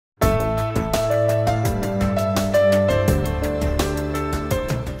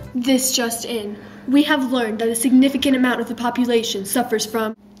This just in. We have learned that a significant amount of the population suffers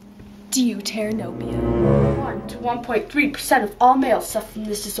from Deuteranopia. 1 to 1.3% of all males suffer from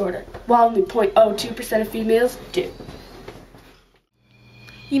this disorder, while only 0.02% of females do.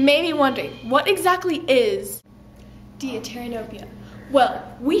 You may be wondering, what exactly is Deuteranopia?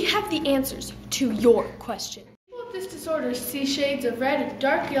 Well, we have the answers to your question. People with this disorder see shades of red and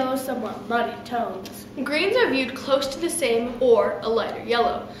dark yellow, somewhat muddy tones. Greens are viewed close to the same or a lighter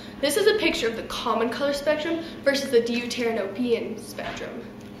yellow. This is a picture of the common color spectrum versus the Deuteranopian spectrum.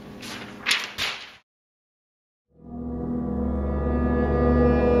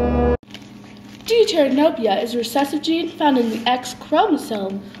 Deuteranopia is a recessive gene found in the X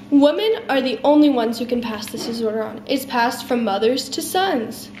chromosome. Women are the only ones who can pass this disorder on. It's passed from mothers to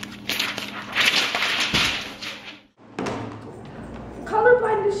sons.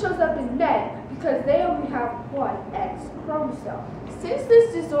 Colorblindness shows up in men because they only have one X chromosome. Since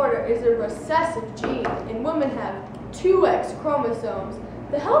this disorder is a recessive gene and women have two X chromosomes,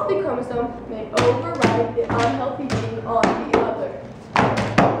 the healthy chromosome may override the unhealthy gene on the other.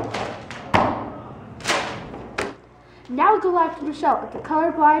 Now we go live to Michelle at the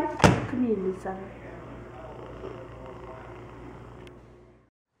Colorblind Community Center.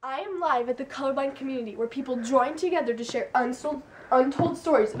 I am live at the colorblind community where people join together to share untold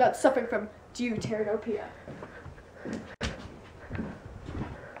stories about suffering from Deuteranopia.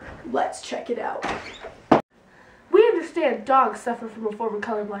 Let's check it out. We understand dogs suffer from a form of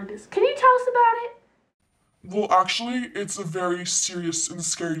colorblindness. Can you tell us about it? Well, actually, it's a very serious and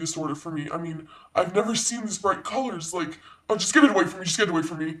scary disorder for me. I mean, I've never seen these bright colors. Like, oh, just get it away from me. Just get it away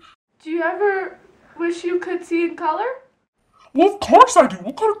from me. Do you ever wish you could see in color? Well, of course I do.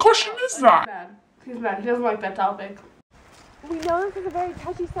 What kind of question is that? He's mad. He doesn't like that topic. We know this is a very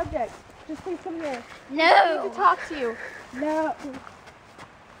touchy subject. Just please come here. No. I need to talk to you. No.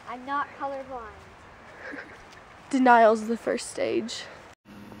 I'm not colorblind. Denial's the first stage.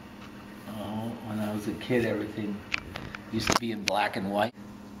 Oh, when I was a kid, everything used to be in black and white.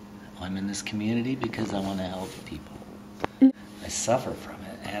 I'm in this community because I want to help people. I suffer from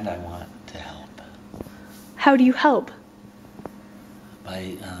it, and I want to help. How do you help?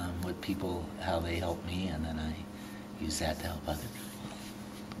 By with people, how they help me, and then I use that to help other people.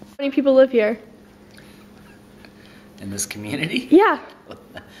 How many people live here? In this community? Yeah.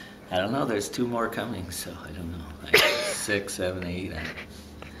 I don't know. There's 2 more coming, so I don't know. Like 6, 7, 8.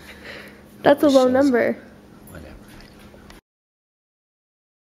 That's a low number.